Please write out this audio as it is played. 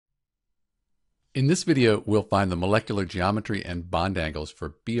In this video, we'll find the molecular geometry and bond angles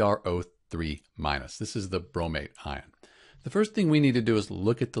for BrO3-. This is the bromate ion. The first thing we need to do is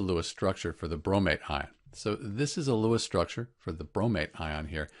look at the Lewis structure for the bromate ion. So this is a Lewis structure for the bromate ion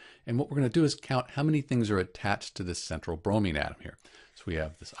here. And what we're going to do is count how many things are attached to this central bromine atom here. So we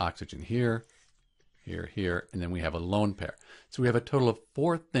have this oxygen here, here, and then we have a lone pair. So we have a total of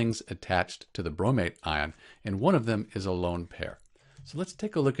 4 things attached to the bromate ion, and one of them is a lone pair. So let's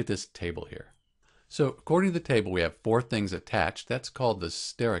take a look at this table here. So according to the table, we have 4 things attached. That's called the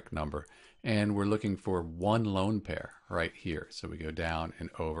steric number. And we're looking for one lone pair right here. So we go down and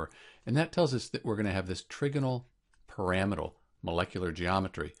over. And that tells us that we're going to have this trigonal pyramidal molecular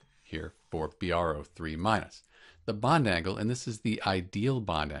geometry here for BrO3-. The bond angle, and this is the ideal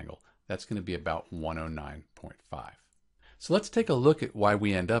bond angle, that's going to be about 109.5. So let's take a look at why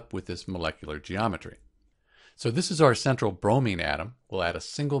we end up with this molecular geometry. So this is our central bromine atom. We'll add a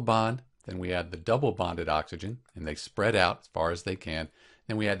single bond. Then we add the double bonded oxygen, and they spread out as far as they can.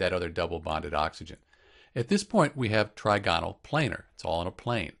 Then we add that other double bonded oxygen. At this point, we have trigonal planar. It's all in a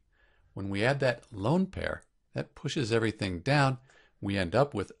plane. When we add that lone pair, that pushes everything down. We end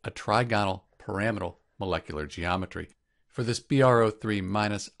up with a trigonal pyramidal molecular geometry for this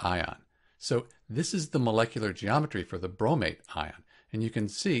BrO3- ion. So this is the molecular geometry for the bromate ion. And you can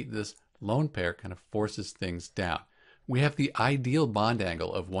see this lone pair kind of forces things down. We have the ideal bond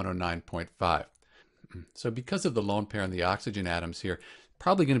angle of 109.5. So because of the lone pair and the oxygen atoms here,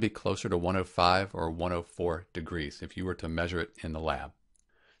 probably going to be closer to 105 or 104 degrees if you were to measure it in the lab.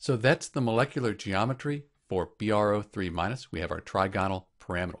 So that's the molecular geometry for BrO3-. We have our trigonal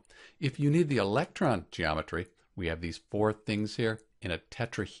pyramidal. If you need the electron geometry, we have these 4 things here in a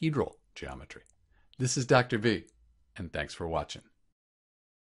tetrahedral geometry. This is Dr. V, and thanks for watching.